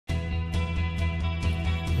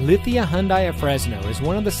Lithia Hyundai of Fresno is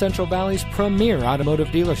one of the Central Valley's premier automotive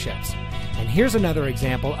dealerships. And here's another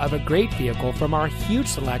example of a great vehicle from our huge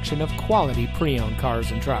selection of quality pre-owned cars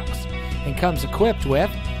and trucks. And comes equipped with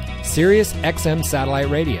Sirius XM satellite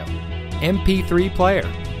radio, MP3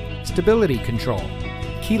 player, stability control,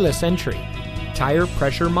 keyless entry, tire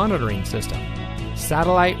pressure monitoring system,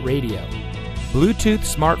 satellite radio, Bluetooth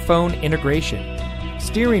smartphone integration,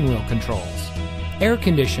 steering wheel controls, air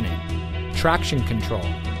conditioning, traction control,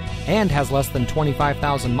 and has less than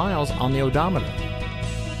 25,000 miles on the odometer.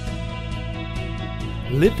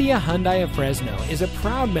 Lithia Hyundai of Fresno is a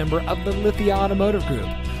proud member of the Lithia Automotive Group,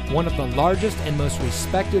 one of the largest and most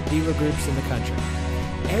respected dealer groups in the country.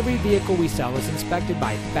 Every vehicle we sell is inspected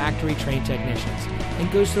by factory-trained technicians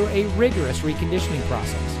and goes through a rigorous reconditioning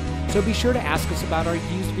process, so be sure to ask us about our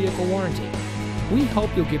used vehicle warranty. We hope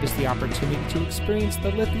you'll give us the opportunity to experience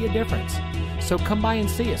the Lithia difference. So come by and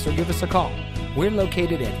see us or give us a call. We're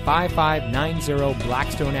located at 5590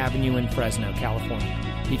 Blackstone Avenue in Fresno,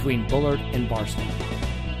 California, between Bullard and Barstow.